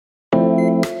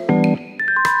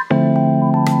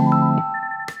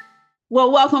Well,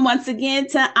 welcome once again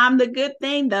to I'm the Good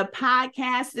Thing, the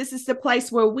podcast. This is the place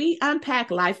where we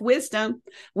unpack life wisdom.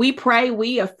 We pray,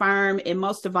 we affirm, and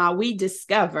most of all, we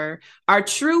discover our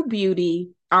true beauty,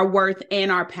 our worth,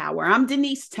 and our power. I'm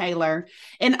Denise Taylor,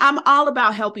 and I'm all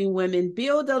about helping women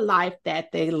build a life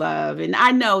that they love. And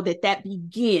I know that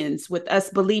begins with us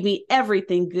believing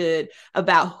everything good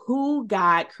about who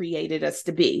God created us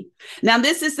to be. Now,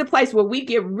 this is the place where we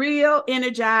get real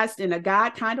energized in a God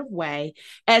kind of way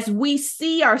as we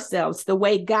see ourselves the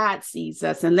way God sees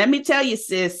us. And let me tell you,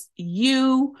 sis,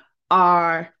 you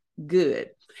are good.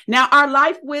 Now, our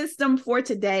life wisdom for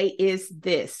today is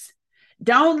this: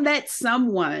 don't let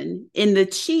someone in the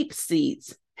cheap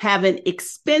seats have an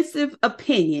expensive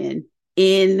opinion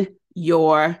in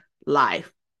your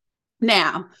life.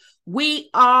 Now, we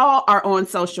all are on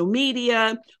social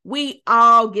media. We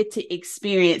all get to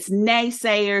experience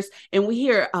naysayers, and we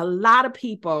hear a lot of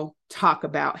people talk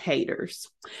about haters.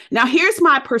 Now, here's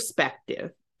my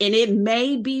perspective, and it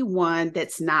may be one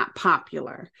that's not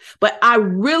popular, but I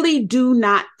really do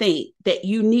not think that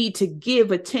you need to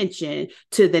give attention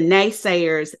to the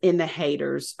naysayers and the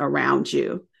haters around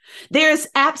you. There's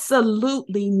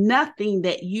absolutely nothing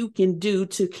that you can do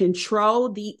to control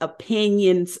the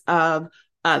opinions of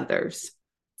others.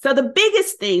 So the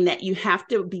biggest thing that you have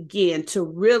to begin to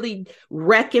really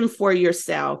reckon for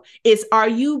yourself is, are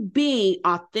you being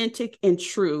authentic and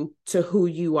true to who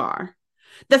you are?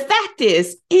 The fact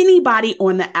is, anybody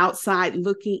on the outside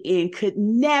looking in could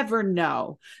never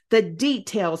know the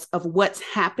details of what's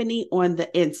happening on the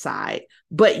inside,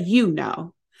 but you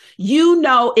know. You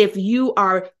know if you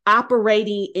are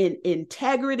operating in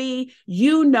integrity.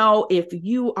 You know if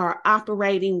you are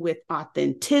operating with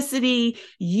authenticity.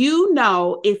 You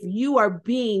know if you are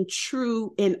being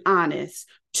true and honest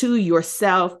to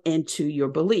yourself and to your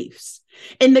beliefs.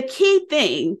 And the key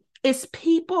thing is,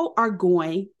 people are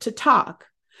going to talk.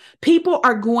 People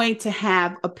are going to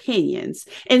have opinions.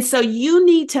 And so you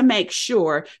need to make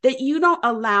sure that you don't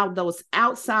allow those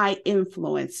outside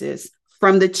influences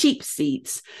from the cheap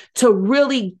seats to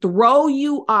really throw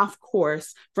you off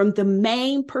course from the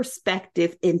main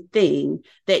perspective and thing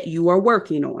that you are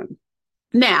working on.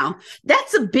 Now,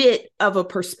 that's a bit of a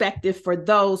perspective for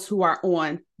those who are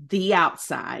on the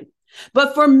outside.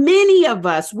 But for many of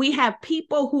us, we have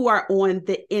people who are on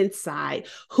the inside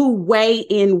who weigh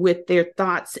in with their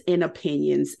thoughts and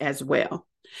opinions as well.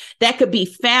 That could be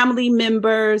family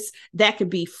members, that could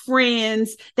be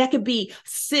friends, that could be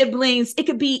siblings. It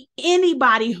could be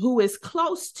anybody who is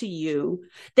close to you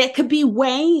that could be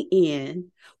weighing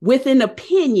in with an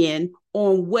opinion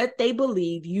on what they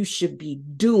believe you should be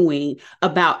doing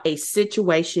about a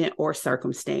situation or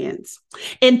circumstance.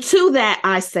 And to that,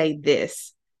 I say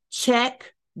this: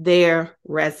 check their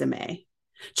resume.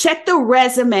 Check the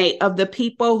resume of the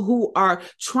people who are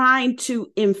trying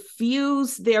to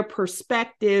infuse their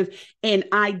perspective and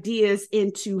ideas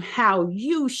into how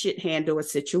you should handle a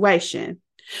situation.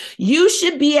 You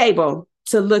should be able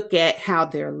to look at how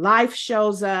their life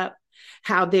shows up,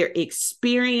 how their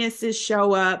experiences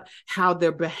show up, how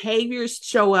their behaviors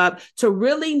show up, to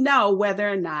really know whether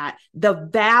or not the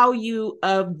value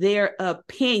of their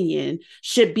opinion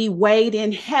should be weighed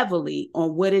in heavily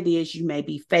on what it is you may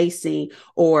be facing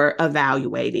or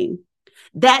evaluating.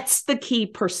 That's the key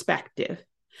perspective.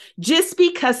 Just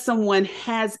because someone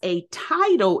has a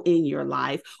title in your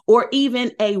life or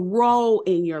even a role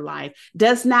in your life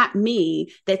does not mean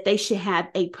that they should have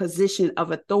a position of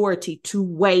authority to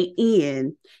weigh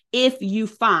in if you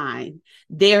find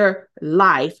their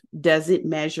life doesn't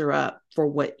measure up for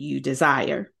what you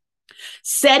desire.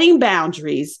 Setting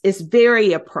boundaries is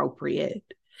very appropriate.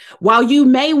 While you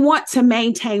may want to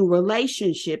maintain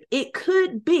relationship, it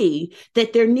could be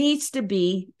that there needs to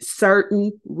be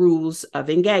certain rules of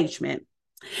engagement.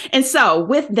 And so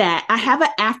with that, I have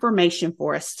an affirmation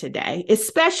for us today,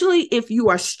 especially if you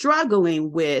are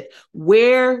struggling with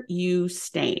where you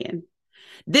stand.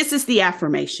 This is the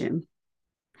affirmation: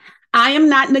 I am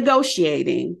not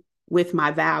negotiating with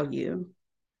my value.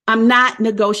 I'm not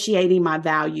negotiating my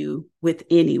value with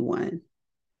anyone.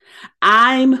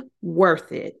 I'm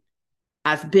worth it.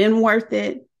 I've been worth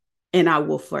it, and I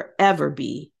will forever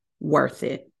be worth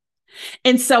it.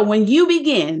 And so when you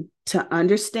begin to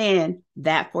understand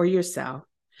that for yourself,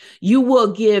 you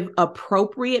will give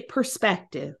appropriate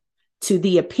perspective to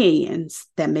the opinions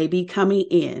that may be coming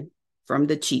in from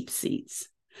the cheap seats.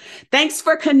 Thanks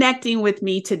for connecting with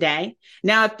me today.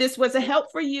 Now, if this was a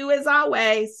help for you, as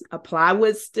always, apply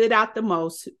what stood out the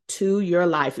most to your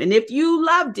life. And if you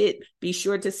loved it, be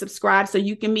sure to subscribe so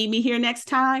you can meet me here next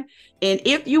time. And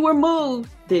if you were moved,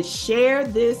 then share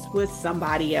this with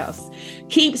somebody else.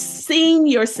 Keep seeing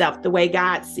yourself the way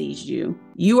God sees you.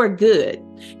 You are good.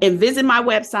 And visit my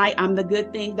website,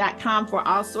 imthegoodthing.com, for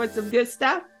all sorts of good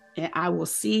stuff. And I will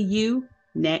see you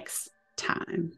next time.